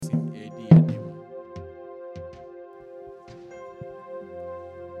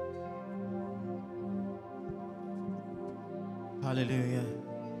Hallelujah.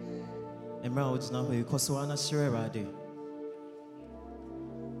 Emra ojina ho ikoso ana shirerade.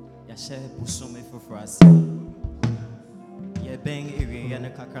 Ya she busume fofrasi. Ye beng iri ya ne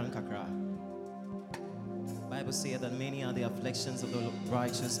kakran kakra. Bible says that many are the afflictions of the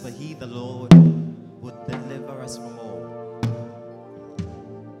righteous, but he, the Lord, would deliver us from all.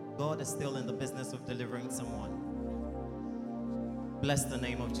 God is still in the business of delivering someone. Bless the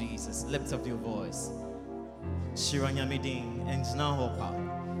name of Jesus. Lift up your voice. Shiranya midin enjna hopa.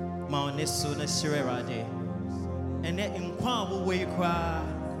 Ma onesu na shirerade. Ene inkwa wo we kra.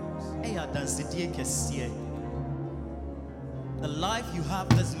 Eya dansidie kesie. The life you have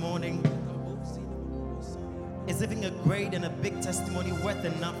this morning is even a great and a big testimony worth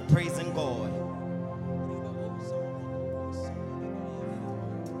enough praising God.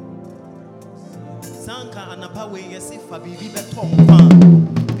 Sanka anapa we yesi fa bibi beton pan.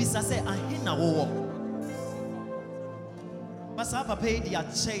 Bisa se ahina wo. Basa papa di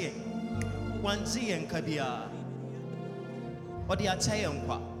ache wanji enkabia. Odi ache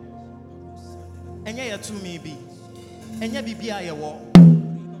enkwa. Enye ya tumi bi. Enye bibia ye wo.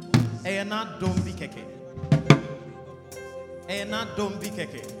 Eye na dom bi keke. Eye na dom bi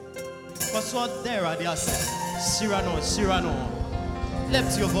keke. Because what there are they say, Shirano, Shirano.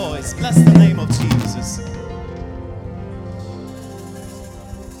 Lift your voice. Bless the name of Jesus.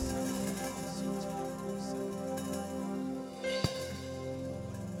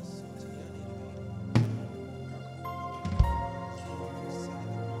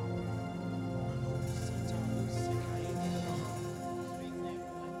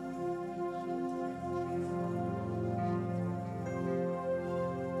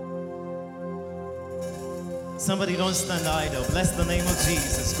 Somebody don't stand idle. Bless the name of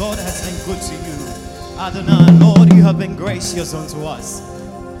Jesus. God has been good to you. Adonai, Lord, you have been gracious unto us.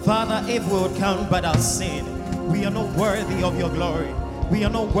 Father, if we would count but our sin, we are not worthy of your glory. We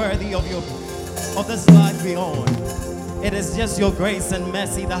are not worthy of this life we own. It is just your grace and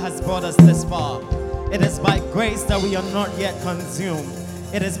mercy that has brought us this far. It is by grace that we are not yet consumed.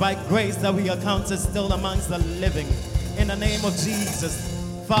 It is by grace that we are counted still amongst the living. In the name of Jesus,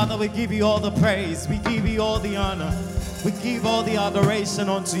 Father, we give you all the praise. We give you all the honor. We give all the adoration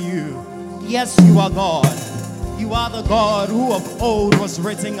unto you. Yes, you are God. You are the God who of old was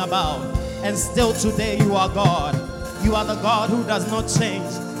written about. And still today you are God. You are the God who does not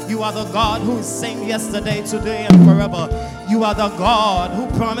change. You are the God who is same yesterday, today, and forever. You are the God who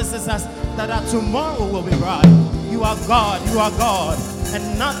promises us that our tomorrow will be bright. You are God. You are God.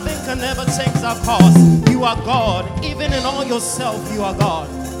 And nothing can ever change our cause. You are God. Even in all yourself, you are God.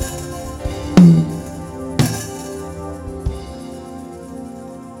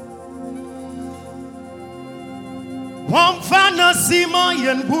 One fan sima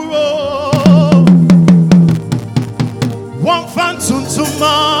yen buro, one fan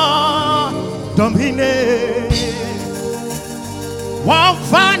tuntuma domine, one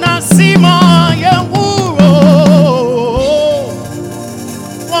fan sima yen buro,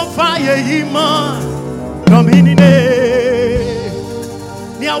 one fire yima domine.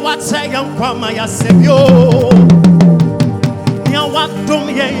 Nia watsa yam kwama ya sebyo, nia watum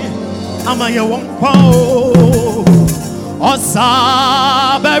ye amaya wonkwao.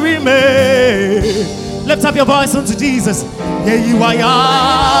 Osa bury me. Lift up your voice unto Jesus. Yeah, you are ya.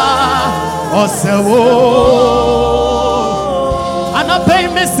 Osa wo. And I pay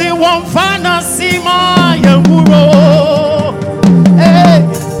me see one fan see my yewuro. Hey,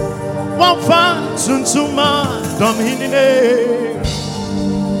 one fan tuntuma domine.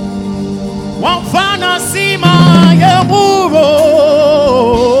 One fan see my yewuro.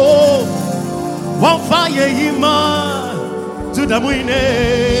 One fire yima. To the moon,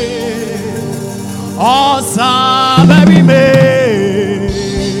 Osa bury me.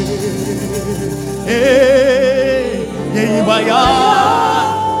 Yeah, you are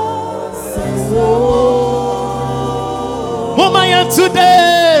Mama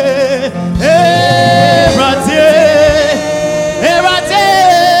today. Rate,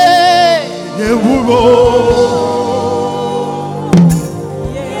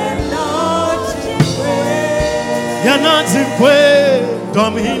 You're not in way,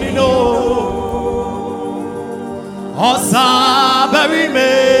 Domino. Osa bury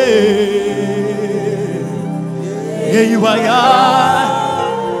me. Here you are.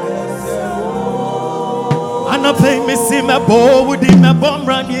 And I pay me see my bow with him, my bomb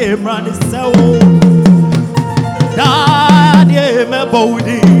run here, run his cell. Daddy, my bow with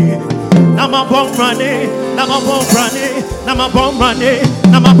him. Now my bomb running, now my bomb running, now my bomb running,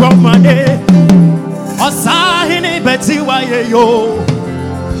 now my bomb running. Osahini beti wa yo,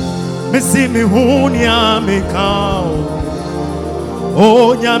 missy me hunya me cow.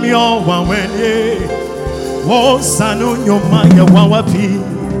 Oh, Nyamio, one way. Oh, Sanu, your mind, your wapi.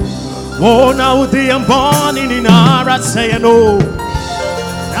 Oh, now the born in our say no.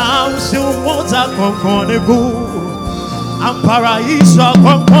 Now, so what's a conconigu? And Paraisha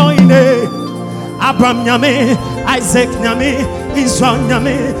concoine. Abraham Yame, Isaac Yame, Israel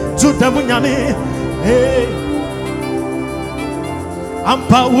Yame, Judah Yame. Hey.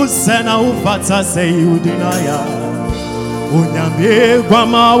 Ampa usena ufata se udinaya. Onyame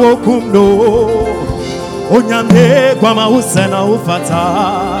gwama wokumno. Onyame gwama usena ufata.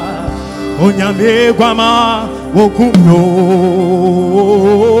 Onyame gwama wokumno.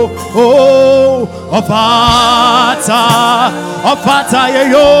 Oh, ofata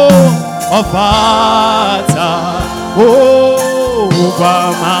yeyo. Ofata. Oh,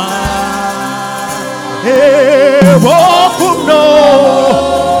 gwama. Hey, wokumno.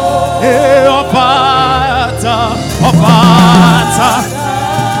 Hey, ofata.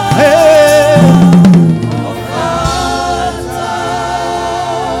 Hey,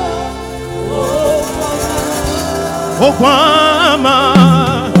 Okwama.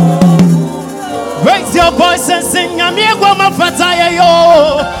 Raise your voice and sing. Amiegwama fataya yo.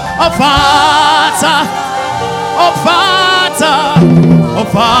 Ofata.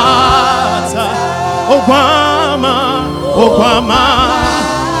 Okwama.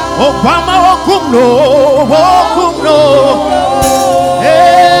 Okwama wokumno.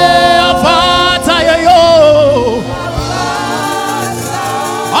 Eh, ofata yo.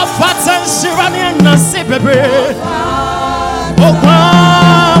 Ofata shirani na sibebe.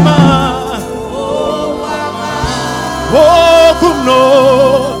 Okwama. Wokumno.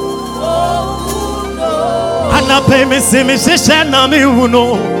 Anape me se me shisha na mi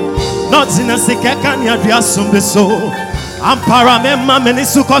uno. Not in a sick kanya diasum so. Ampara me mameni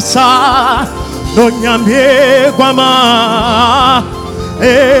sukosa. No nyamie gwama.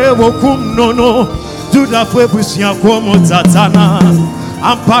 Wokumno no. Juda fwe busia komo tatana.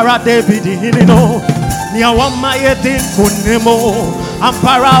 Ampara David hinino. Nia wama yedin kunimo.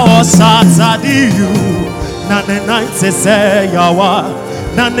 Ampara osata diyu. Nane nainte se yawa.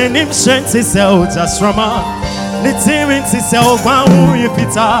 Nane nimshenti se utasrama. Nitirinti se ogwa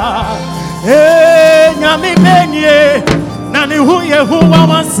uyipita. Nyami benye. Nani huye huwa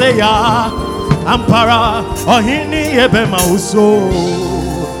wanseya. Ampara ohini yebe mauso.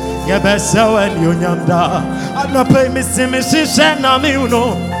 Yebe sewe ni onyamda. Anape misi shishe na mi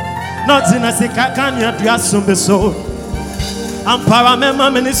uno. Notina sikakanya diasumbe so. Ampara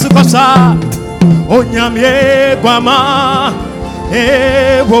mema menisukosha. Onyamye gwama.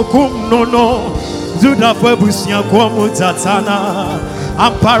 Wokumno no. Juda fwe busia kwa mutatana.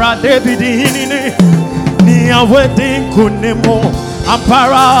 Ampara David hinini. Ni awedin kunimo.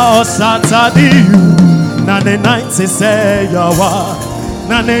 Ampara osata diyu. Nane nainte se yawa.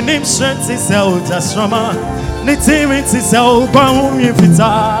 Nane nimshenti se utasrama. Nitirinti se ugwa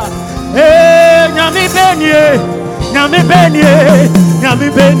uyifita. Nyami benye. Nyami benye. Nyami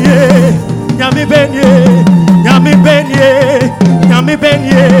benye. Nyami benye. Nyami benye. Nyami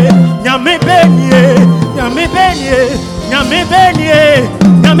benye. Nyami benye. Nyami benye. Nyami benye.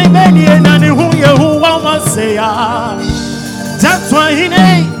 Nyami benye. Nani huye huwa waseya. Jatwa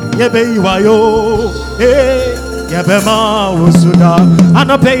hine. Yebe iwayo. Yebe ma usuda.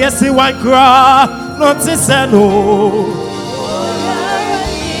 Anope yesi wankra. Notiseno.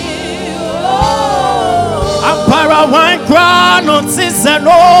 Ampara wankra.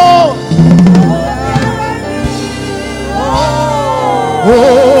 Notiseno.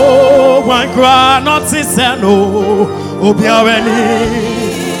 Oh, wankra. Notiseno. Obiareni.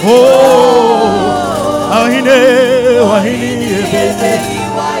 Oh, ahine.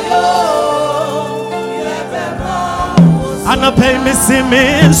 And I pay me see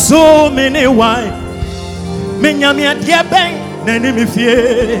me so many wine. Me nyami adie ben nani mi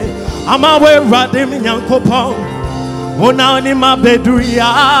fie. Ama we rade mi nyankopon. Ona oni ma bedu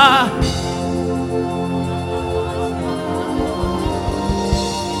ya.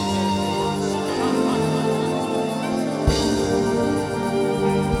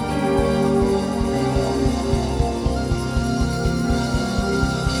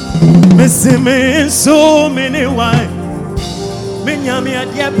 Me see me so many wine. Me nyami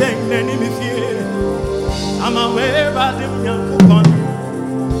adie ben nani mi fie. Ama we rade mi nyankopon.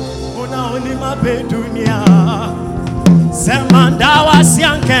 Ona oni ma bedu ya. Semanda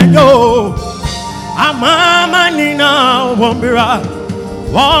wasiankenyo. Ama nina wombira.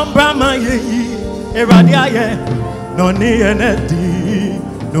 Wombra ma ye. Eradia ye. No ni enedi.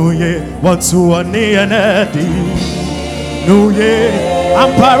 No ye. Whatsu oni enedi. No ye.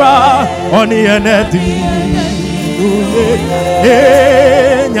 Ampara oni enedi.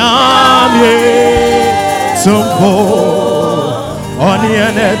 Nyame Tumpo Oni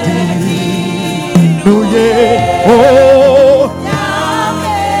Enedi Nuye Oh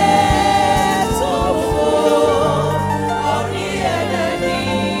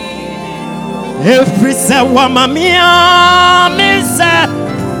Every say wamamia mise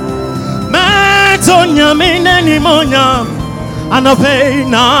Mato nyamine ni monya Anope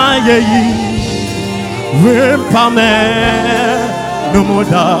na yeyi Rimpame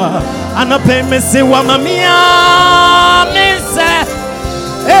Numuda Anope misi wamamia mise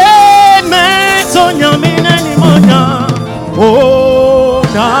Mato nyamine ni monya Oh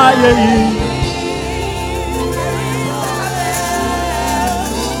na yeyi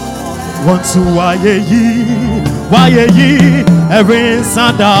Want to why ye, every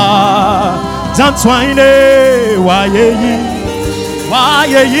Sanda, Jantwine, why ye,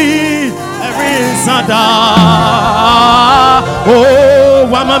 every Sanda, oh,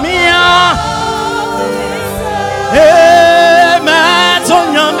 Wamamia,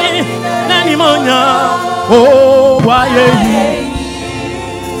 Matonyami, Nanimonia, oh, why ye.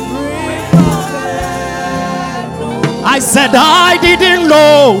 I said I didn't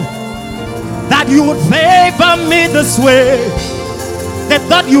know that you would favor me this way. They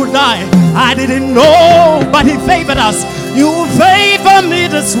thought you'd die. I didn't know, but he favored us. You would favor me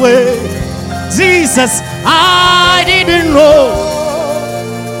this way. Jesus, I didn't know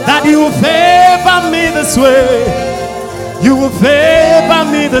that you would favor me this way. You would favor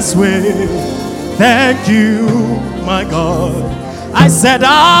me this way. Thank you, my God. I said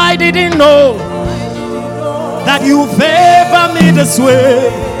I didn't know that you would favor me this way.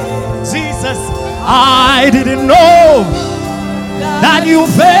 Jesus, I didn't know that you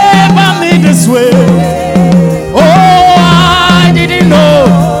favor me this way. Oh, I didn't know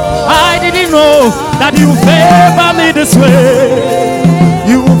that you favor me this way.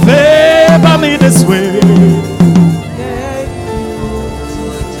 You favor me this way.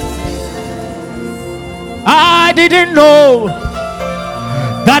 I didn't know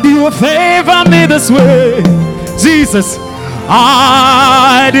that you favor me this way. Jesus,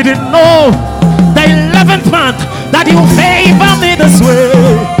 I didn't know the 11th month that you favor me this way.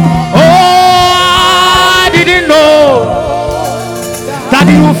 Oh, I didn't know that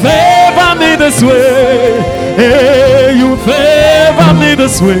you favor me this way. Hey, you favor me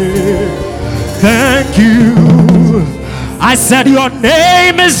this way. Thank you. I said your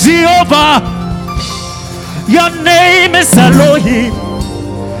name is Jehovah. Your name is Elohim.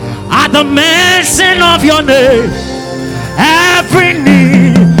 At the mention of your name, every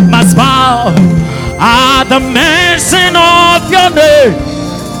knee must bow. At the mention of your name,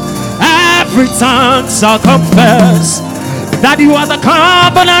 every tongue shall confess that you are the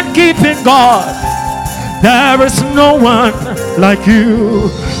covenant-keeping God. There is no one like you.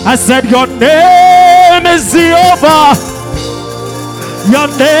 I said your name is Jehovah. Your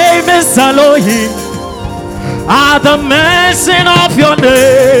name is Elohim. At the mention of your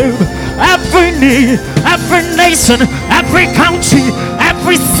name, every knee, every nation, every country,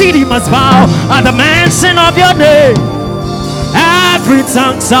 every city must bow at the mention of your name. Every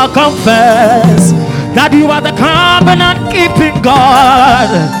tongue shall confess that you are the covenant-keeping God.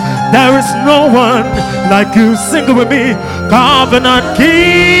 There is no one like you. Sing it with me.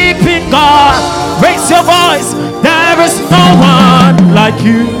 Covenant-keeping God. Raise your voice. There is no one like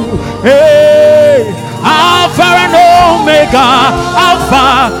you. Hey, Alpha and Omega.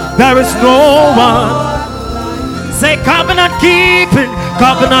 Alpha. There is no one. Say covenant-keeping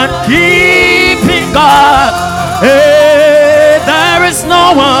God. Hey, there is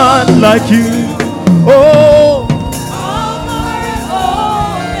no one like you. Oh,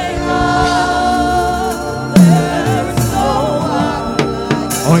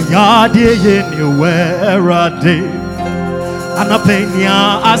 Oyade anywhere a day, and a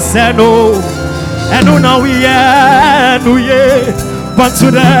penya I said no, and no now we but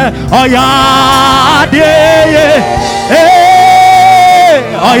today Oyade,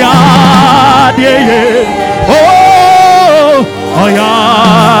 Oyade, oh,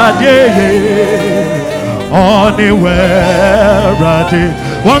 Oyade, anywhere a day.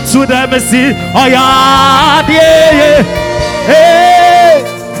 One to them see Oyade,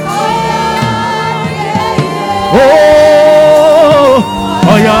 oh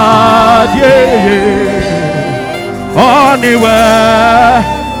Oyade, anywhere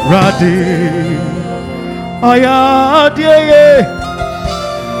ready. Oyade,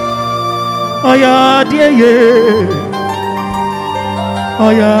 Oyade,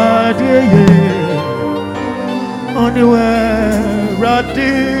 Oyade, anywhere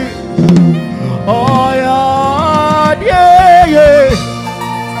ready. Oyade.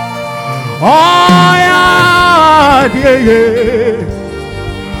 Oh yeah, yeah.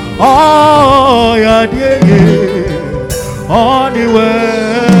 Oh yeah, yeah. On the way,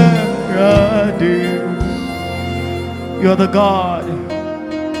 you're the God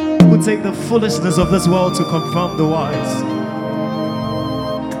who take the foolishness of this world to confirm the wise.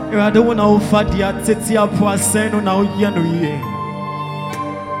 I don't want to fadia tetia poiseno now yenuye.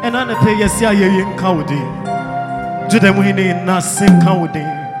 And I pay yes ya yin county. Do them winning nothing county.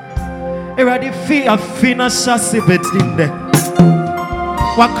 Eradi fee a fina chassis bedin there.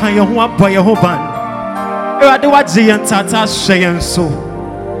 What can you want by your hoban? Eradi what and tata shay so.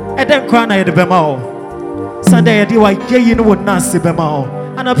 And then crown I the bemao. Sunday I do I gay you know nasi bemao.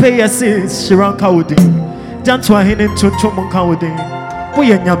 And I pay yes Shiran county. Jantwa hin into Chomon county.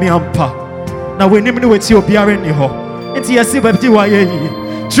 We are Yami Ampa. Now we name with you be in your home. Into your sea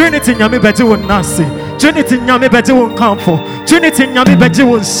Trinity Yami Betty won't Nasi. Trinity Yami Betty won't come for. Trinity Yami Betty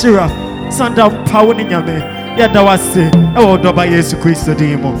won't Shira. Sundown power in Yami. Yet that was say, oh, Doba Yesu Christo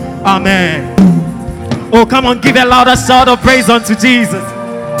Demo. Amen. Oh, come on, give a louder shout of praise unto Jesus.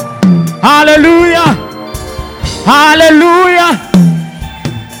 Hallelujah. Hallelujah.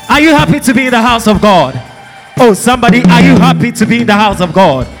 Are you happy to be in the house of God? Oh, somebody, are you happy to be in the house of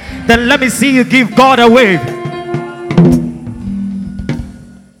God? Then let me see you give God a wave.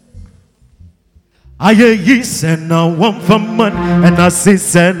 I hear ye say now one for man, and I see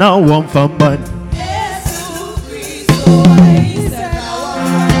say now one for man.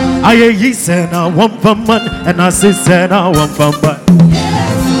 I hear ye say now one for man, and I see say now one for man.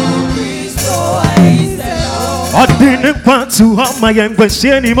 I didn't want to have my young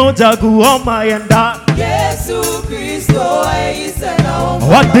question, Mojagu on my end. I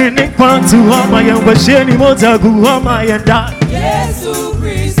didn't want to have my young question, Mojagu on my end.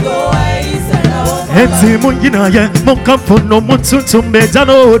 It's him, you know, yeah, Monka for no Monsun to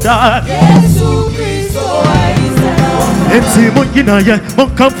Medanoda. It's him, you know, yeah,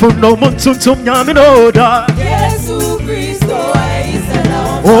 Monka for no Monsun to Yaminoda.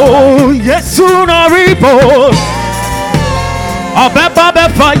 Oh, yes, soon I report. Ababa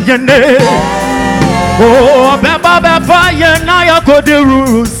fire, oh, Ababa fire, now I go the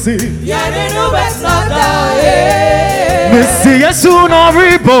rules. Missy, yes, soon I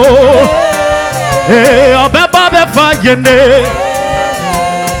report. Ababa fire,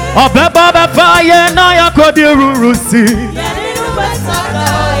 Ababa fire, now I go the rules.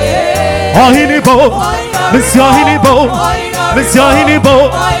 Oh, Hinibo, Monsieur Hinibo. Monsieur Hinibo,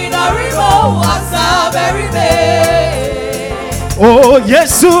 oh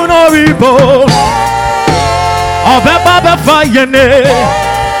yes, soon Hinibo. Ababa fire,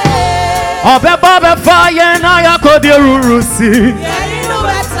 Ababa fire, na yako de rurusi.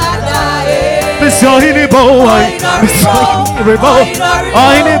 Monsieur Hinibo, Monsieur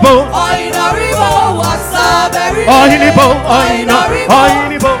Hinibo, Hinibo, Hinibo,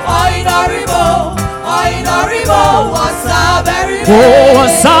 Hinibo. Oh,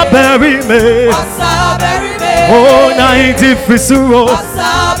 Wasaberry me. Oh, 90 Fisuro.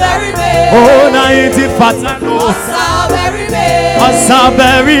 Oh, 90 Fatano.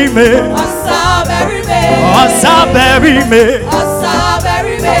 Wasaberry me. Wasaberry me.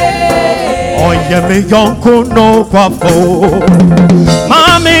 Oh, yeah, me yonko no kwafo.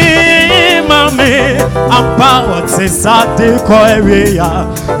 Mami. I'm powered to Sati Korea.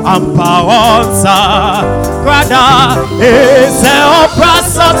 I'm powered to Grada. It's a opera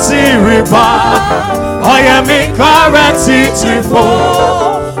riba. I am in clarity for.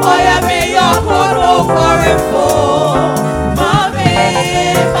 I am in your photo for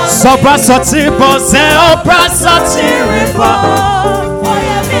Sopra Sati Pose opera riba. I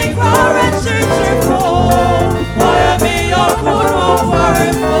am in clarity for. I am in your photo for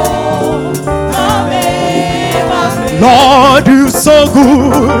Lord, you so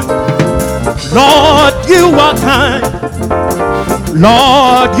good. Lord, you are kind.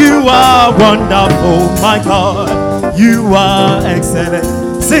 Lord, you are wonderful. My God, you are excellent.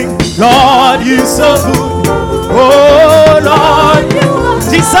 Sing, Lord, you so good. Oh, Lord,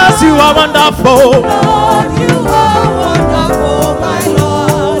 Jesus, you are wonderful. Lord, you are wonderful. My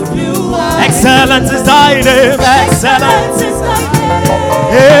Lord, you are excellent is thy name. Excellent is thy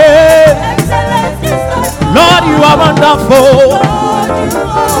name. Yeah. Lord, you are wonderful. Lord, you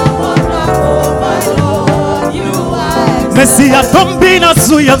are wonderful, my Lord. You are Messia Tombina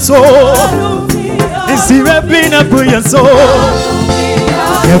Suyaso. Is he rapping a brilliant soul?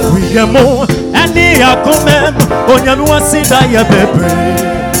 If we get more, and the Akomem, on your Wasida, your baby.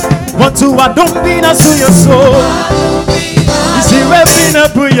 What to a Tombina Suyaso? Is he rapping a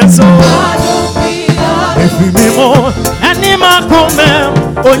brilliant soul? If we be more, and Mani makume,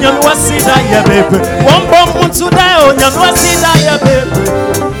 onyan wasida ya baby. One bomb today, onyan wasida ya baby.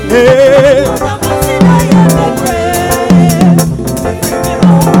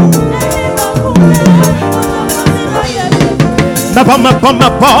 Mebo,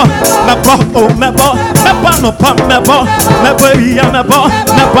 no pam, mebo, iya mebo,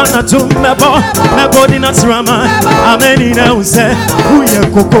 na tum mebo, di na trama. Ameni na use, uye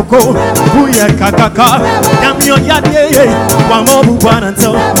kokoko, uye kakaka. Yamyo yadie, wamobu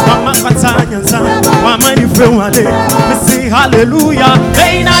wananto, wamapatanya, wamanifuade. We say hallelujah,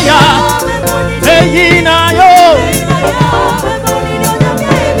 hey na ya, hey na yo.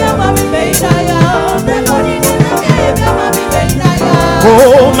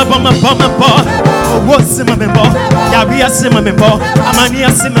 Oh, my bomb, what's in my member? Yabia Sima member, Amania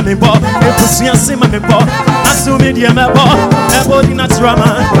Sima member, Epusia Sima member, Asumi dia member, everybody not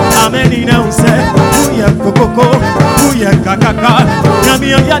drama. Ameni now say, Uya Kokoko, Uya Kakaka,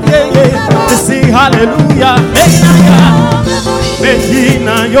 Yamia Yade, to say hallelujah, hey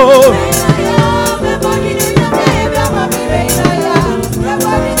na yo.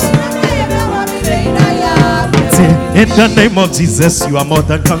 In the name of Jesus, you are more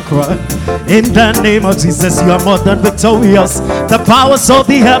than conqueror. In the name of Jesus, you are more than victorious. The powers of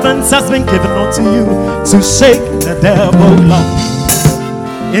the heavens has been given unto you to shake the devil off.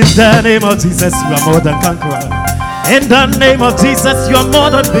 In the name of Jesus, you are more than conqueror. In the name of Jesus, you are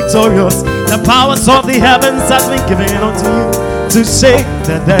more than victorious. The powers of the heavens has been given unto you to shake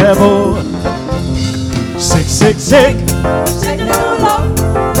the devil. Shake, shake, shake. Shake the devil off.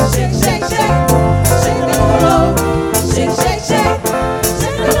 Shake, shake, shake. Shake the devil off. Shake, shake, shake.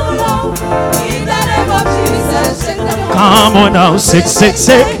 Shake the devil off. In the name of Jesus, shake the devil off. Come on now, shake, shake,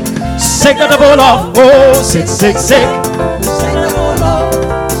 shake. Shake the devil off. Oh, shake, shake, shake. Shake the devil off.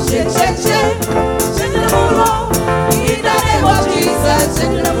 Shake, shake, shake. Shake the devil off. In the name of Jesus,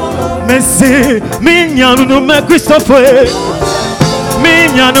 shake the devil off. Messi, mignano no me Christophe.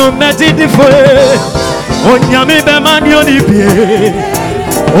 Mignano me Didifue. Onyami be manio di pie.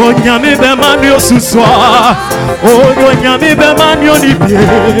 Onyami be manio suswa. Onyami be manio di pie.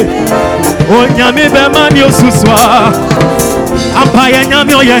 Onyami be manio suswa. Ampaya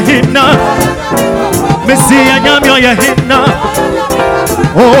nyami oye hina. Messi nyami oye hina.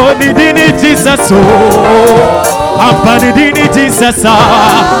 Oh ni dini Jesus oh. Ampa ni dini Jesus ah.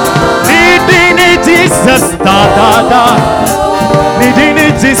 Ni dini Jesus da da da. Ni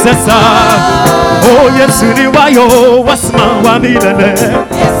dini Jesus ah. Oh yes ni wayo wasma wa milele.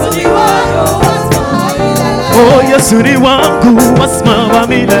 Oh yes ni wangu wasma wa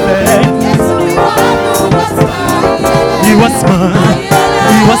milele. You was mine,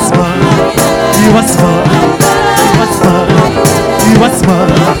 you was mine, you was mine, you was mine, you was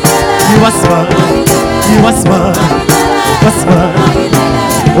mine, you was mine, you was mine, was mine.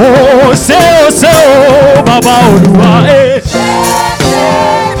 Oh say oh Baba Oluwa eh.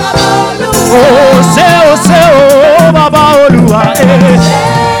 Oh say oh Baba Oluwa eh.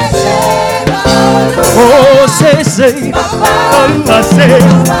 Oh say Oluwa say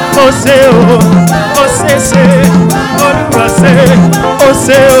oh say oh say Oluwa say oh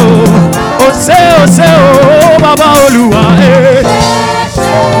say oh Baba Oluwa eh.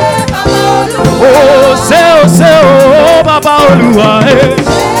 Oh say oh Baba Oluwa eh.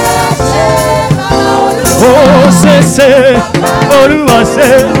 Oh say Oluwa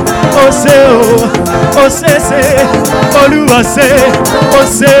say oh say Oluwa say oh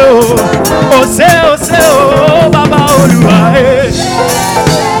say oh Baba Oluwa eh.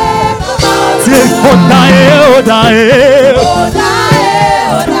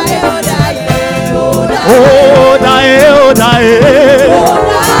 Oh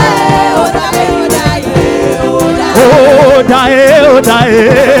dae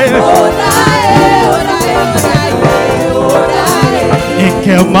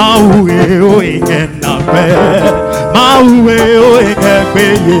Ike maue o ike nabe maue o ike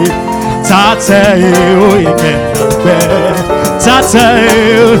beye tate o ike nabe tate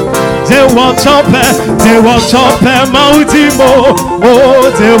they will chop maudimo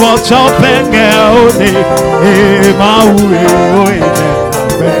oh they will chop ngeone e maue o ike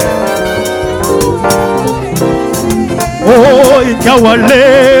nabe oh ike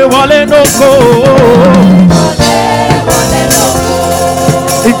wale noko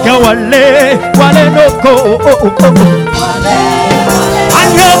ike wale noko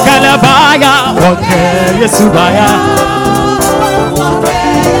anyo kalabaya okay yesubaya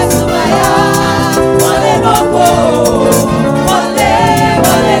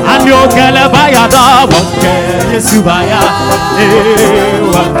anyo kalabaya da okay yesubaya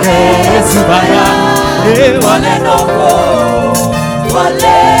wale noko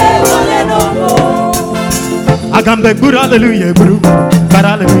Agambe guru hallelujah guru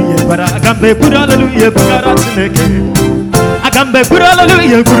hallelujah bara agambe guru hallelujah bara tineke agambe guru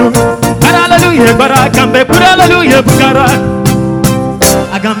hallelujah guru hallelujah bara agambe guru hallelujah bara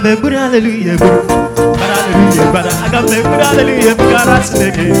agambe guru hallelujah guru hallelujah bara agambe guru hallelujah bara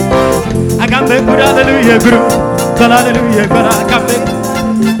tineke agambe guru hallelujah guru hallelujah bara agambe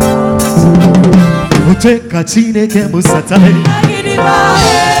Ote kachine ke musatai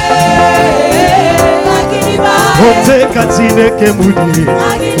Ote kachine ke mudi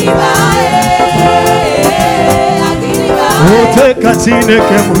Ote kachine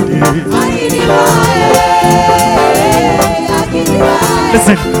ke mudi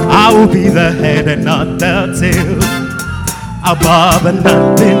Listen, I will be the head and not the tail, above and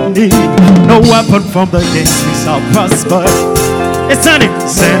not beneath. No weapon from against me shall prosper. It's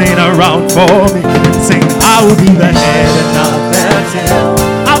standing around for me. Sing, I will be the head and not the tail,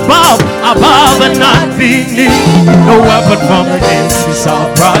 above and not beneath. No weapon from against me shall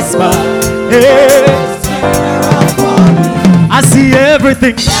prosper. Yeah. I see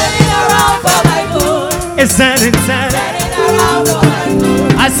everything. It's standing around for my good.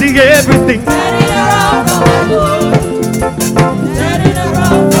 I see everything.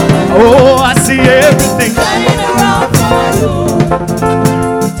 Oh, I see everything.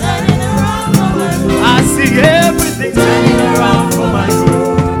 I see everything turning around for my good.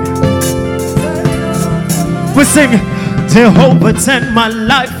 We sing, Jehovah turn my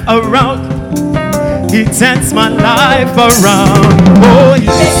life around. He turns my life around. Oh, He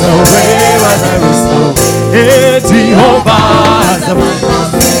takes away what there is no. Hey, Jehovah has a plan.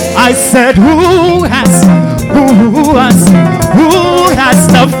 I said, who has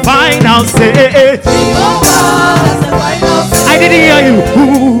the final say? I didn't hear you.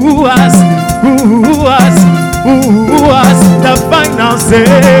 Who has the final say?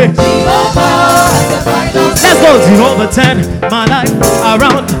 Let's go. Jehovah turn my life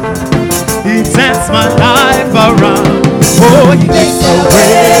around. He turns my life around. Oh, He takes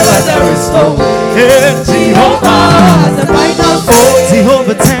away where there is no. Yeah, Jehovah has the final say. Oh,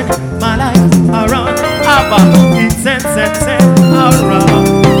 Jehovah turn my life around. Abba, He turns around.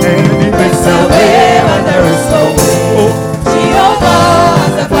 And He takes away where there is no. Oh, Jehovah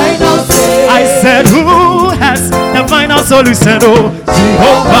has the final say. I said, who has the final solution? Oh,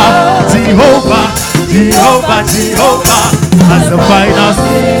 Jehovah has the final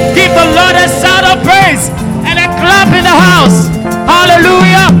say. Give the Lord a shout of praise and a clap in the house.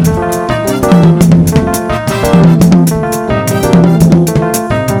 Hallelujah.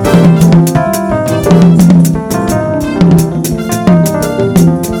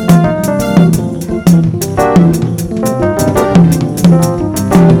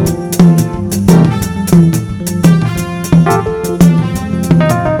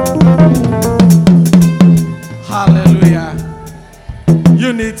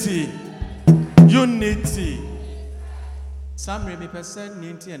 Samre me person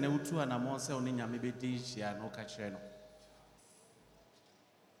ninti and utu and amonse on nyame bedi hia no ka kire no.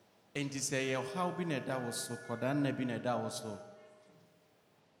 Enti say ye how bi na da wo so kodan na bi na da wo so.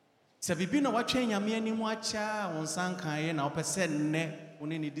 Se bibi na watwe nyame animu acha won san kan ye na opese nne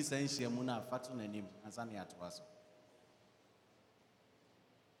oni ni di san hia mu na afatu na nim ansa na yato so.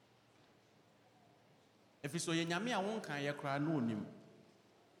 Efiso ye nyame a won kan ye kra na onim.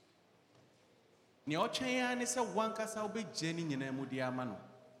 Ni ochenya ne se wankasa obegye ni nyina mu di ama no.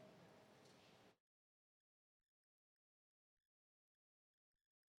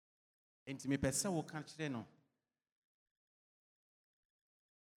 Enti me pese wo kan kire no.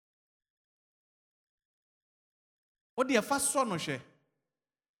 O de fa so no hwe.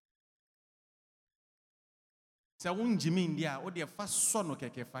 Se wonjimi ndi a o de fa so no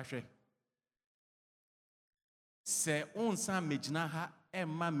keke fa hwe. Se onsa megina ha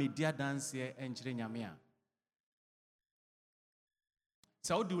Emma media dance enjire nyame a.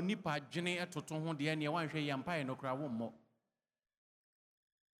 Sa odi onipa dwene etoto ho de ne wanhwe yampa e no kra wo mmɔ.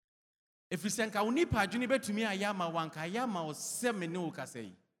 Efisenka onipa dwene betumi ayama wanka ayama o seme ne o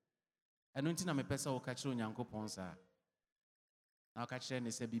kasai. Eno nti na mepesa o ka kire Onyankopɔn sa. Na o ka kire ne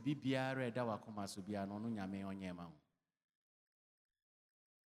se bibi biara eda wakoma so bia no no nyame onye ma ho.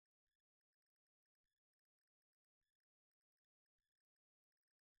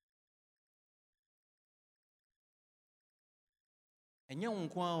 Enye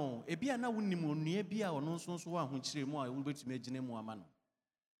wonko a o ebia na wonim onua bia ono nso wa ho kire mu a wo betumi agine mu ama no.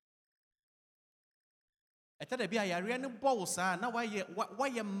 Etada bia yare ne bo sa na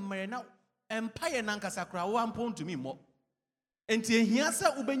waye mmere na empire na nkasa kra wo ampon mo. Enti ehia se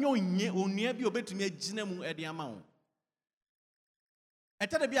ubenye onye onua bia obetumi agine mu ede ama wo.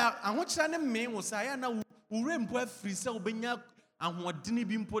 ɛtɛ bi a ahokyerɛ ne me wo sa ya na wo rempo afiri sɛ wobenya ahoɔdene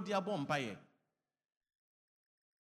bi mpo de abɔ mpaeɛ